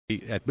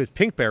with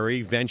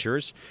Pinkberry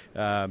Ventures.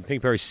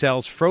 Pinkberry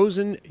sells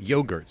frozen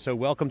yogurt. So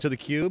welcome to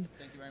theCUBE.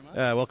 Thank you very much.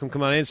 Welcome,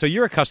 come on in. So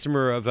you're a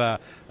customer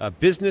of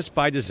Business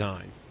by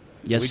Design.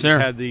 Yes, we sir.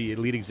 just had the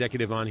lead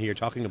executive on here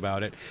talking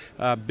about it.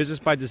 Business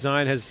by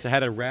Design has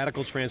had a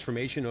radical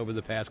transformation over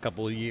the past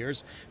couple of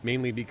years,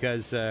 mainly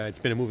because it's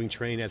been a moving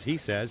train, as he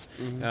says,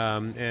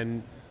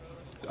 and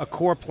a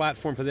core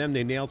platform for them.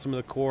 They nailed some of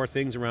the core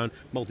things around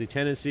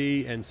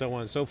multi-tenancy and so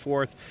on and so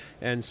forth,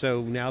 and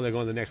so now they're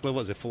going to the next level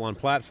as a full-on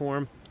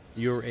platform.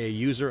 You're a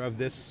user of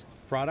this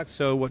product,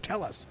 so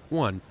tell us,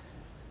 one,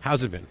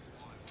 how's it been?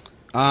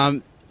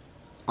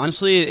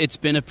 Honestly, it's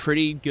been a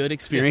pretty good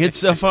experience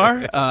so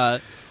far.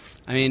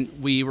 I mean,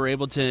 we were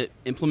able to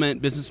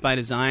implement Business by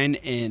Design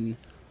in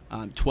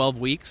 12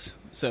 weeks,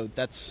 so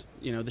that's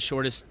the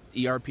shortest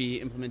ERP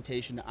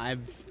implementation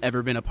I've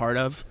ever been a part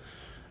of.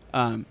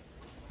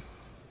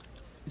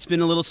 It's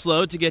been a little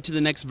slow to get to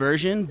the next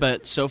version,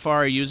 but so far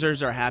our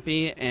users are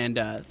happy,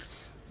 and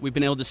we've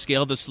been able to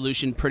scale the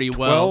solution pretty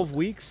well. 12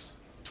 weeks?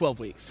 12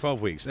 weeks.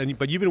 12 weeks.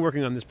 But you've been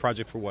working on this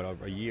project for what,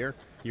 over a year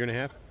and a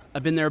half?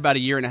 I've been there about a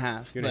year and a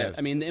half. Year and a half.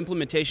 I mean, the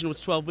implementation was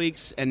 12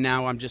 weeks, and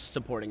now I'm just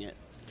supporting it.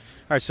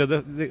 All right, so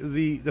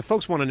the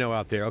folks want to know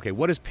out there, okay,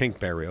 what is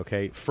Pinkberry,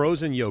 okay?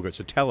 Frozen yogurt.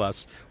 So tell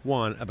us,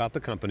 one, about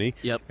the company.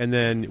 Yep. And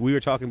then we were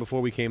talking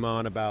before we came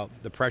on about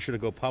the pressure to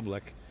go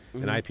public,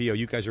 an IPO.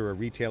 You guys are a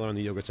retailer on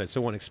the yogurt side.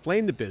 So one,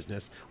 explain the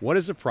business. What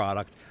is the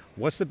product?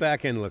 What's the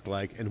back end look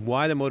like? And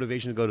why the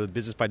motivation to go to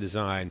Business by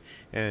Design?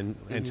 And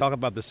talk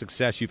about the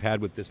success you've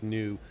had with this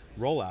new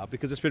rollout,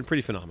 because it's been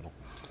pretty phenomenal.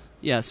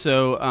 Yeah,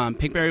 so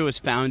Pinkberry was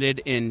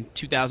founded in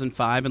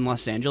 2005 in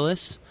Los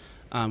Angeles.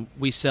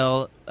 We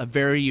sell a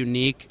very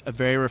unique, a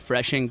very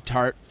refreshing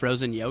tart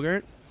frozen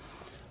yogurt.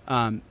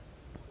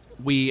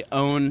 We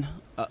own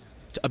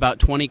about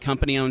 20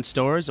 company-owned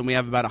stores, and we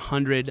have about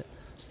 100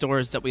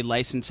 stores that we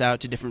license out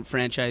to different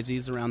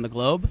franchisees around the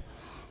globe.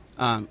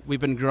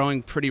 We've been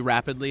growing pretty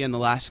rapidly in the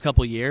last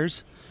couple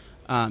years.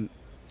 And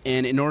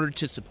in order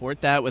to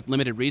support that with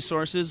limited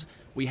resources,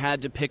 we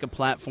had to pick a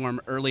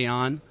platform early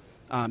on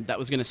that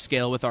was going to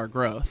scale with our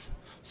growth.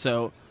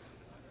 So,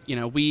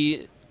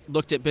 we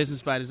looked at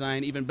Business by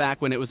Design even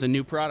back when it was a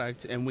new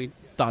product, and we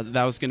thought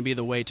that was going to be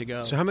the way to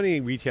go. So how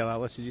many retail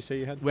outlets did you say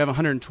you had? We have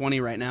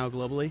 120 right now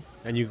globally.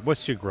 And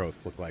what's your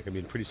growth look like? I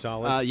mean, pretty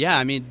solid? Yeah,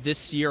 I mean,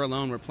 this year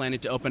alone, we're planning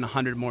to open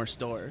 100 more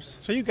stores.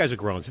 So you guys are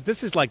growing. So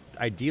this is like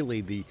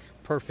ideally the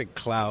perfect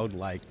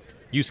cloud-like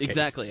use case.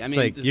 Exactly. I It's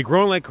mean, like you're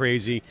growing like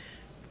crazy,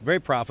 very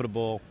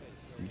profitable.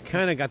 You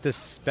kind of got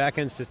this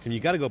back-end system. You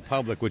got to go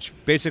public, which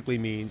basically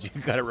means you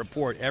got to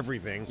report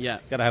everything. Yeah.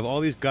 Got to have all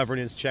these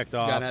governance checked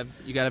off.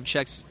 You got to have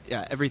checks,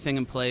 everything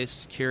in place,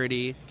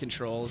 security,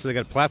 controls. So they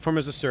got platform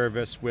as a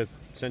service with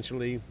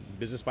essentially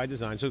Business by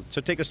Design. So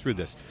take us through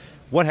this.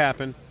 What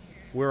happened?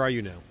 Where are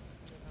you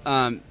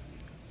now?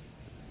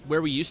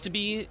 Where we used to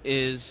be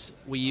is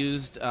we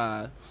used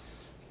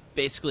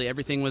basically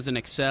everything was in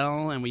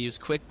Excel, and we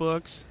used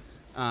Quickbooks.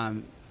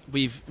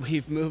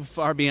 We've moved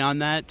far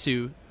beyond that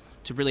to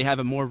really have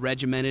a more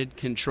regimented,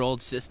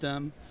 controlled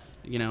system.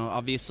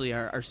 Obviously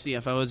our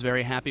CFO is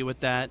very happy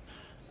with that.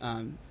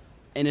 And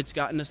it's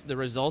gotten us the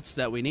results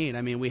that we need.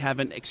 I mean, we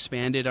haven't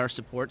expanded our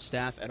support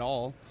staff at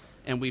all,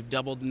 and we've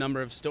doubled the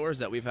number of stores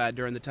that we've had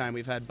during the time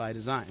we've had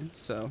ByDesign.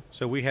 So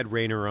we had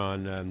Rainer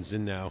on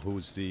Zin now,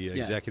 who's the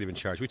executive in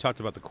charge. We talked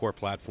about the core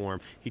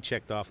platform. He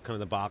checked off kind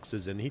of the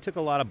boxes, and he took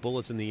a lot of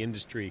bullets in the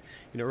industry.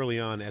 Early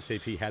on,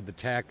 SAP had the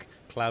tech,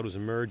 cloud was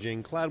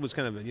emerging. Cloud was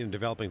kind of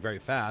developing very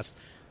fast.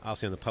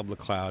 Obviously on the public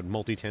cloud,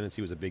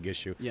 multi-tenancy was a big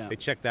issue. Yeah. They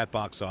checked that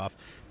box off,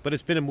 but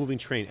it's been a moving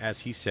train, as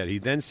he said. He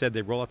then said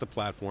they roll out the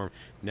platform.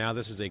 Now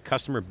this is a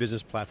customer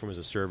business platform as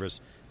a service.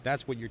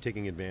 That's what you're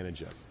taking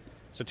advantage of.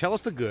 So tell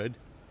us the good,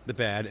 the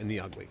bad, and the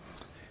ugly.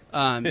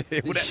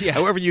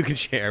 However you can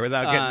share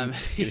without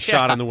getting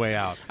shot on the way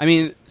out. I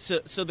mean, so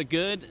the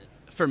good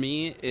for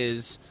me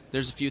is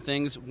there's a few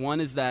things.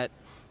 One is that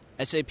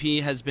SAP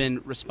has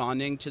been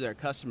responding to their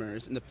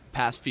customers in the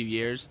past few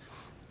years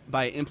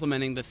by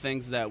implementing the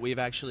things that we've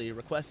actually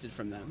requested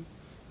from them.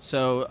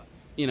 So,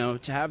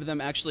 to have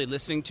them actually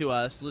listening to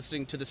us,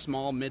 listening to the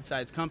small,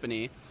 mid-sized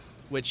company,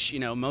 which,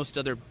 most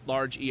other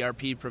large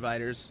ERP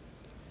providers,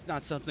 it's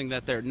not something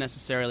that they're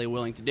necessarily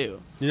willing to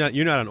do.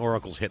 You're not on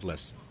Oracle's hit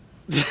list.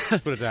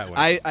 Put it that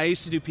way. I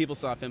used to do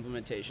PoepleSoft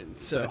implementation,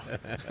 so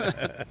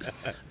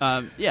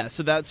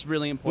so that's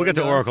really important. We'll get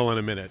to Oracle in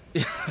a minute.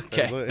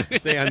 Okay.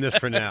 Stay on this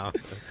for now.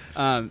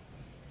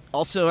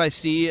 Also, I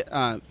see,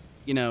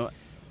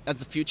 as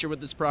the future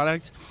with this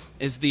product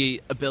is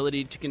the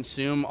ability to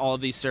consume all of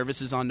these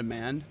services on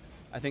demand.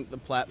 I think the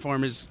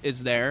platform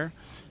is there,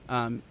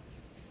 and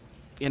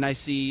I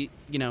see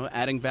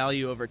adding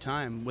value over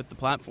time with the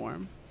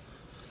platform.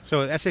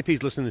 So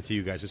SAP's listening to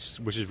you guys,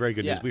 which is very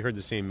good news. Yeah. We heard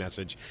the same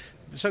message.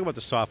 Let's talk about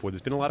the software.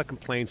 There's been a lot of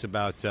complaints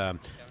about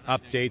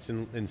updates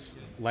and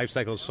life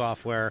cycle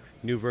software,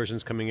 new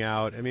versions coming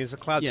out. I mean, it's a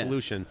cloud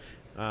solution.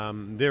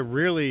 They're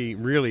really,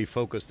 really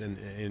focused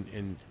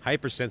and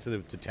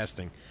hypersensitive to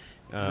testing.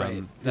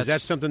 Right. Is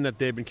that something that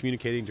they've been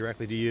communicating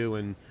directly to you?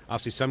 And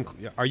obviously,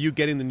 are you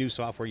getting the new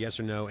software, yes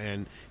or no?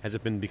 And has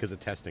it been because of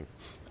testing?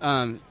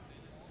 That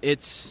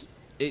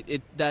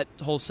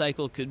whole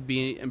cycle could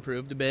be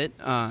improved a bit.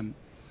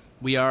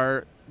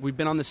 We've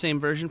been on the same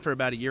version for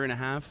about a year and a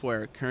half,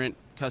 where current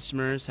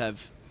customers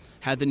have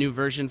had the new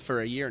version for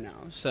a year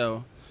now.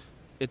 So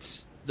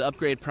the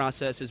upgrade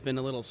process has been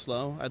a little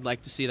slow. I'd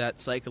like to see that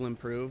cycle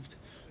improved,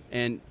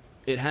 and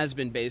it has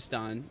been based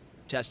on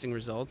testing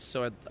results,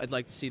 so I'd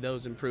like to see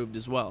those improved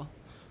as well.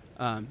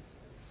 I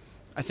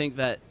think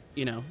that,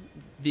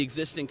 the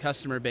existing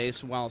customer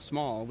base, while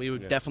small, we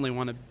would definitely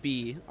want to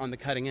be on the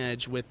cutting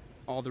edge with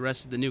all the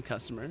rest of the new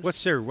customers.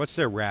 What's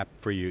their rap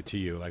to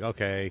you? Like,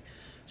 okay,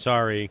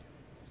 sorry,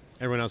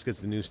 everyone else gets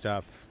the new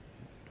stuff.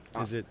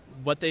 Is it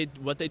what they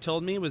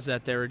told me was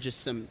that there were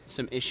just some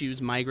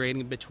issues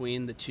migrating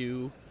between the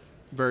two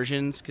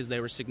versions because they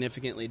were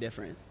significantly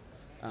different.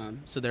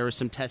 So there were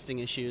some testing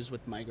issues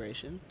with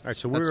migration. All right,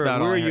 so where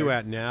are you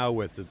at now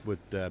with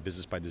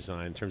Business by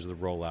Design in terms of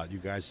the rollout? You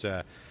guys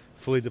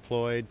fully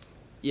deployed?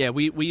 Yeah,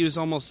 we use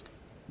almost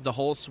the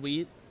whole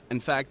suite. In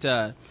fact,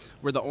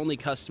 we're the only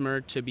customer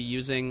to be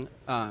using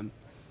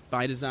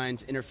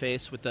ByDesign's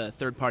interface with the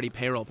third-party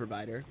payroll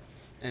provider,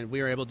 and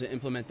we were able to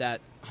implement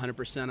that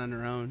 100% on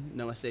our own,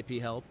 no SAP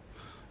help.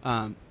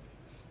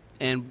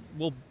 And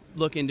we'll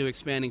look into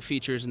expanding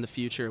features in the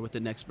future with the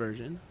next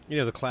version.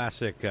 The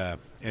classic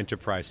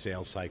enterprise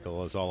sales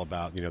cycle is all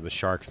about the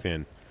shark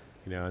fin,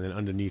 and then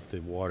underneath the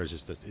waters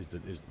is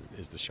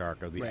the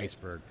shark or the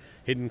iceberg.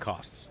 Hidden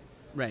costs.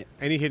 Right.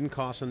 Any hidden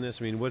costs on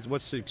this? I mean,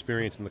 what's the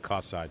experience on the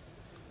cost side?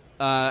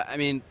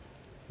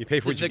 You pay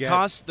for what you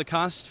get. The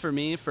cost for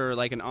me for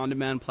like an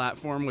on-demand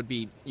platform would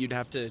be you'd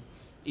have to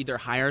either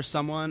hire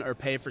someone or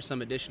pay for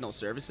some additional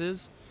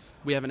services.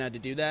 We haven't had to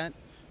do that.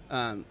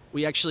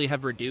 We actually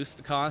have reduced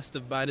the cost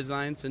of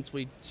ByDesign since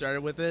we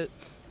started with it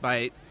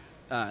by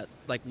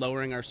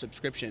lowering our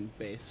subscription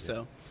base.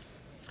 So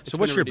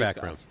what's your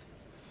background?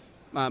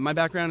 My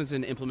background is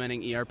in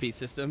implementing ERP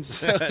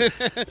systems.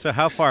 So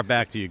how far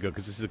back do you go?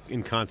 Because this is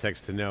in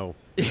context to know,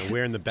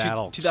 where in the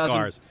battle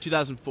scars.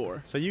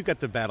 2004. So you got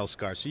the battle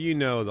scars.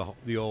 So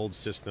the old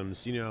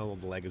systems, the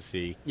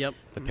legacy. Yep.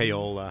 The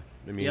payola.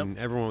 I mean,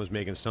 everyone was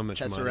making so much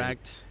money.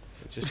 Tesseract.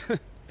 It's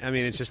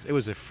just, it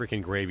was a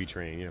freaking gravy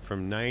train.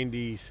 From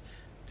 90s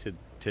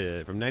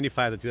from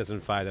 95 to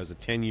 2005, that was a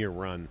 10-year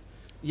run.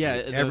 Yeah,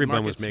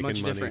 everyone was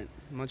making much money.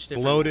 Much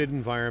different. Bloated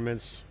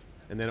environments,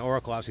 and then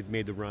Oracle obviously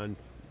made the run.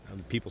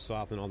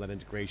 PoepleSoft and all that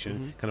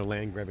integration, kind of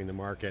land grabbing the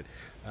market.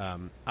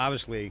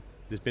 Obviously,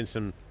 there's been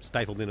some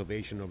stifled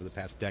innovation over the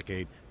past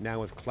decade.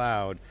 Now with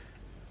cloud,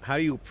 how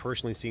do you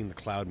personally see the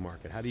cloud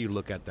market? How do you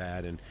look at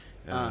that? And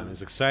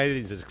is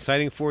it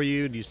exciting for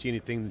you? Do you see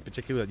anything in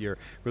particular that you're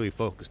really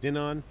focused in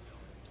on?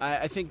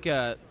 I think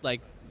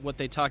like what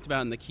they talked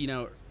about in the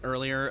keynote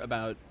earlier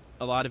about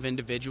a lot of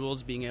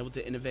individuals being able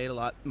to innovate a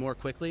lot more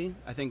quickly.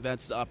 I think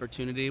that's the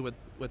opportunity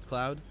with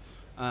cloud.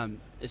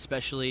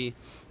 Especially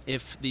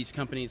if these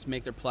companies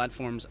make their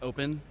platforms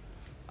open.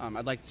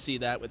 I'd like to see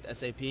that with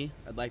SAP.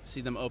 I'd like to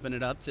see them open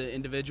it up to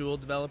individual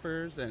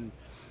developers and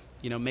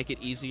make it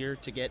easier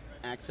to get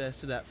access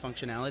to that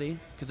functionality,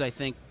 because I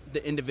think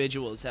the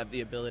individuals have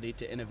the ability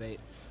to innovate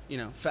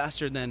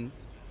faster than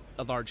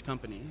a large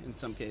company in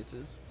some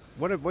cases.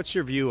 What's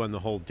your view on the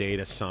whole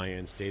data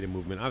science, data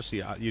movement?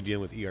 Obviously, you're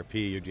dealing with ERP,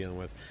 you're dealing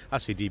with,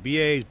 obviously,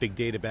 DBAs, big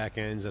data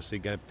backends, obviously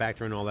you've got to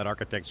factor in all that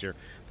architecture,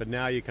 but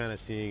now you're kind of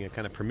seeing a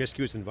kind of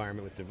promiscuous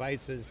environment with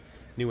devices,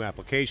 new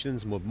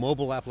applications,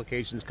 mobile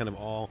applications, kind of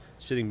all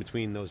sitting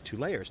between those two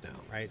layers now,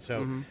 right?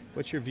 So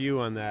what's your view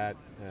on that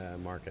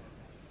market?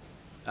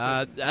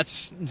 I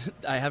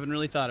haven't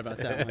really thought about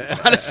that one,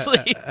 honestly.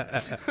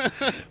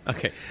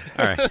 Okay,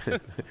 all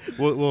right.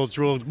 We'll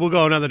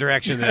go another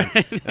direction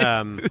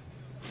then.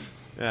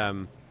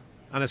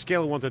 On a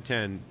scale of 1 to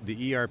 10,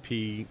 the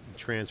ERP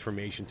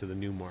transformation to the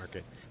new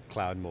market,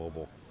 cloud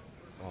mobile,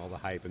 all the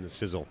hype and the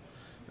sizzle,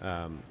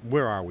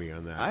 where are we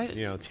on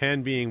that?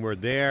 10 being we're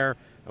there.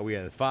 Are we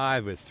at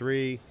 5, at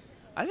 3?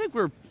 I think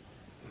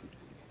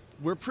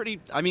we're pretty.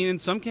 I mean, in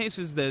some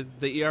cases,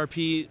 the ERP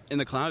in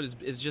the cloud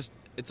is just,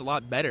 it's a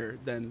lot better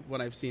than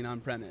what I've seen on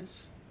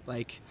premise.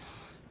 Like,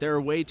 there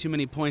are way too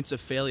many points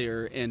of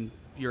failure in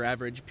your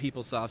average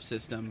PeopleSoft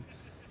system,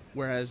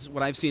 whereas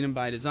what I've seen in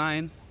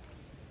ByDesign,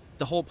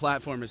 the whole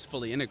platform is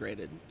fully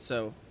integrated.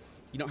 So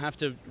you don't have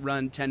to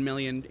run 10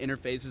 million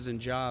interfaces and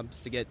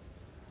jobs to get,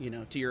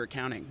 to your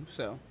accounting.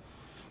 So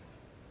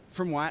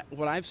from what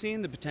I've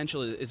seen, the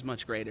potential is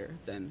much greater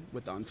than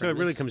with on-premise. So it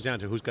really comes down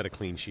to who's got a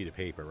clean sheet of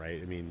paper,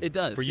 right? I mean, it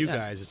does. For you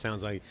guys, it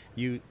sounds like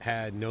you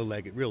had no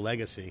real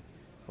legacy,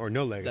 or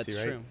no legacy,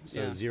 That's right? True.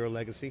 So zero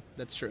legacy?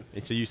 That's true.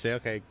 And so you say,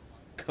 okay,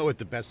 go with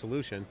the best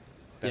solution.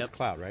 That's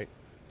cloud, right?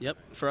 Yep.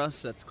 For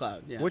us, that's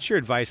cloud, yeah. What's your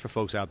advice for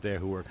folks out there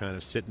who are kind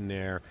of sitting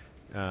there,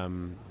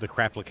 the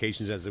crap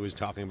applications, as I was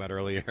talking about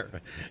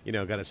earlier.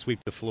 Got to sweep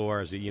the floor,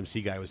 as the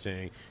EMC guy was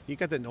saying. You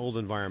got that old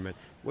environment.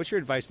 What's your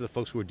advice to the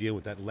folks who are dealing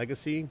with that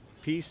legacy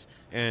piece,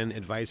 and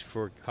advice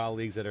for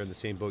colleagues that are in the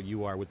same boat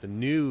you are with the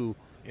new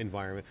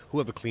environment, who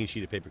have a clean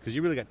sheet of paper? Because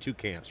you really got two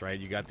camps, right?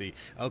 You got the,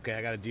 okay,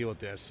 I got to deal with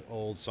this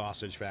old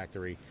sausage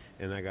factory,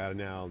 and I got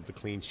now the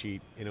clean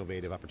sheet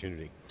innovative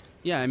opportunity.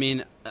 Yeah, I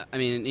mean,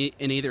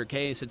 in either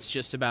case, it's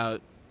just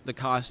about the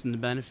cost and the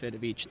benefit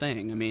of each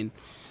thing. I mean,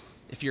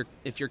 if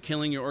you're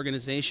killing your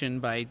organization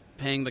by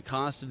paying the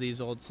cost of these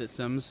old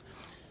systems,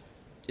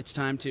 it's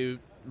time to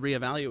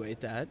reevaluate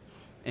that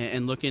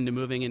and look into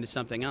moving into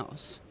something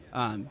else.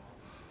 And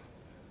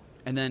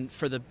then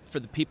for the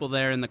people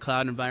there in the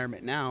cloud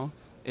environment now,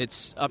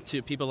 it's up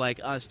to people like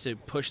us to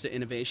push the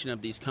innovation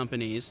of these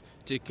companies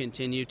to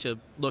continue to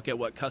look at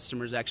what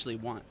customers actually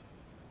want.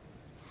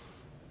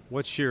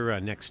 What's your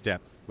next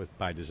step with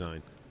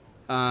ByDesign?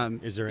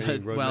 Is there any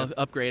roadmap? Well,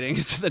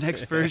 upgrading to the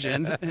next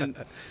version.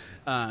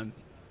 And,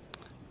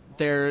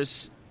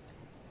 there's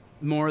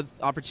more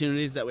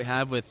opportunities that we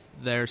have with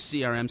their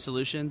CRM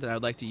solution that I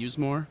would like to use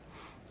more.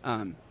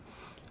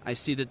 I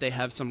see that they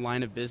have some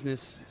line of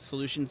business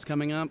solutions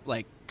coming up,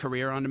 like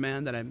Career on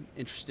Demand, that I'm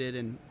interested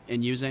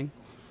in using.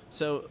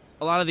 So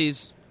a lot of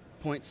these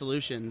point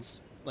solutions,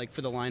 like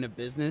for the line of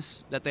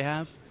business that they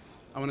have,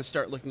 I want to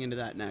start looking into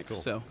that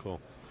next.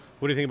 Cool.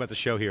 What do you think about the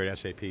show here at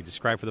SAP?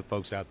 Describe for the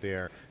folks out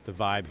there the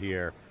vibe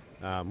here.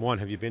 One,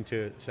 have you been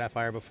to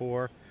Sapphire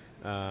before?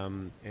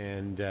 And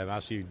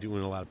obviously you're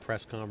doing a lot of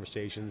press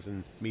conversations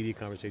and media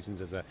conversations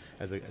as a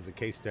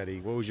case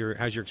study. How's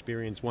your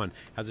experience? One,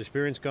 how's the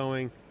experience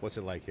going? What's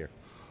it like here?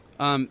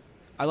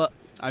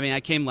 I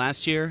came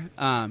last year,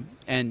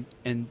 and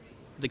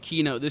the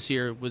keynote this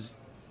year was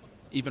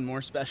even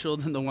more special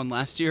than the one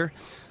last year.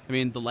 I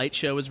mean, the light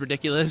show was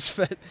ridiculous,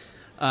 but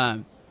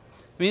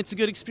it's a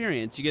good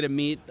experience. You get to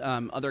meet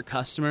other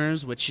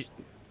customers, which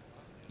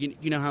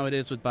you know how it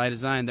is with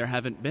ByDesign. There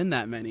haven't been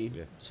that many,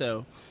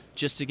 so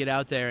just to get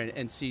out there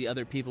and see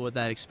other people with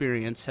that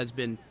experience has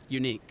been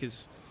unique,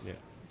 because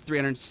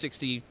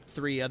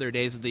 363 other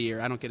days of the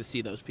year, I don't get to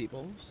see those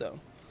people. So,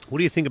 what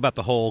do you think about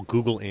the whole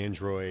Google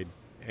Android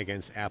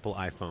against Apple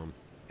iphone?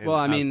 And well,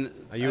 I mean,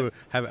 are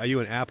you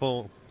an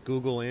Apple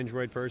Google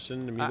Android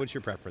person? I mean, what's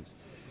your preference?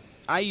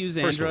 I use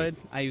Android.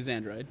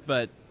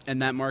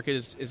 And that market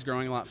is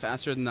growing a lot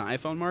faster than the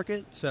iPhone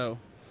market. So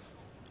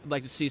I'd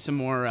like to see some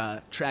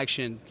more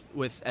traction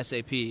with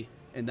SAP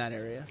in that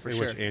area, for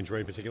sure. Which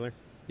Android in particular?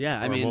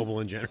 Yeah, or mobile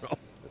in general?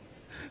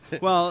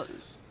 Well,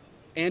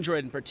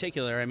 Android in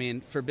particular. I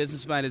mean, for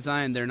Business by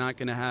Design, they're not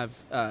going to have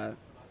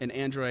an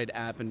Android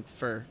app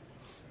for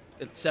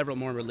several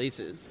more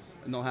releases,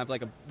 and they'll have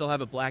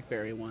a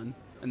BlackBerry one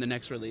in the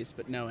next release,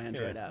 but no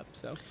Android app.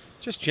 So,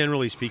 just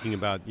generally speaking,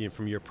 about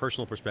from your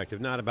personal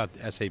perspective, not about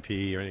SAP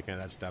or any kind of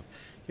that stuff.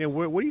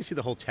 Where do you see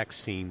the whole tech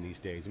scene these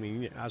days? I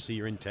mean, obviously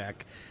you're in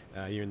tech,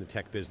 you're in the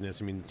tech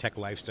business. I mean, tech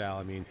lifestyle.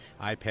 I mean,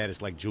 iPad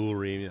is like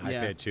jewelry. I mean,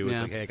 iPad 2,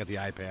 it's like, hey, I got the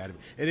iPad.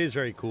 It is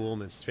very cool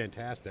and it's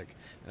fantastic,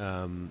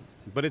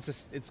 but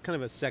it's kind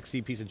of a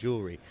sexy piece of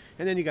jewelry.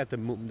 And then you got the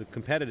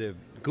competitive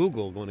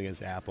Google going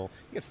against Apple.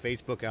 You got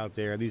Facebook out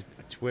there, these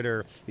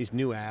Twitter, these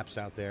new apps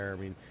out there.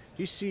 I mean,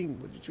 do you see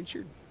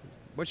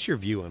what's your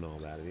view on all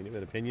that? I mean, you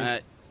have an opinion?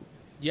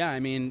 Yeah,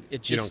 I mean,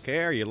 it just... You don't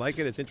care? You like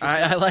it? It's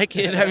interesting? I like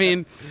it. I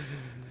mean,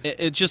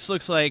 it just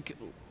looks like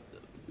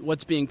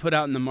what's being put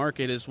out in the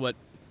market is what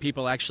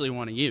people actually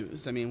want to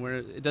use. I mean,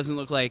 it doesn't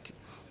look like,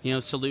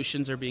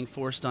 solutions are being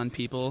forced on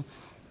people.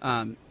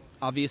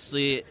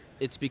 Obviously,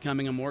 it's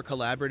becoming a more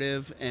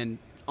collaborative and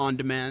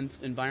on-demand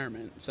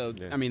environment. So,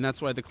 I mean,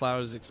 that's why the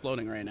cloud is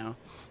exploding right now.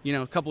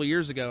 A couple of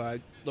years ago,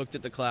 I looked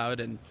at the cloud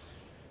and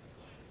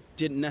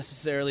didn't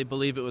necessarily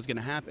believe it was going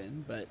to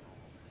happen, but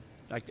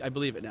I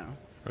believe it now.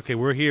 Okay,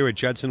 we're here at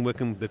Judson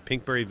Wickham with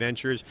Pinkberry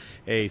Ventures,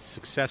 a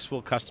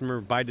successful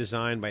customer by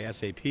design by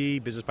SAP,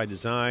 Business by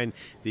Design,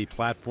 the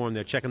platform.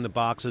 They're checking the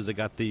boxes. They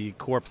got the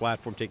core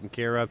platform taken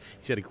care of.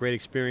 He's had a great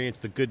experience.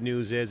 The good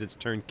news is it's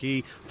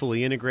turnkey,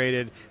 fully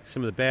integrated.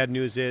 Some of the bad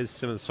news is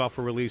some of the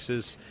software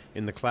releases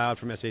in the cloud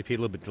from SAP a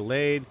little bit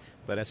delayed,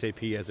 but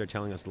SAP, as they're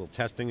telling us, a little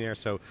testing there.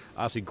 So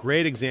obviously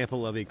great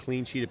example of a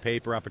clean sheet of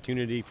paper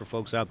opportunity for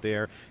folks out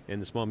there in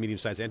the small,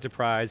 medium-sized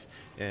enterprise.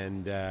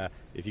 And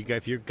if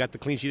you've got the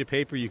clean sheet of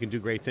paper, you can do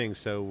great things.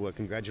 So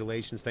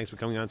congratulations. Thanks for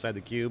coming on inside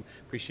theCUBE.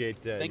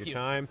 Appreciate your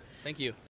time. Thank you.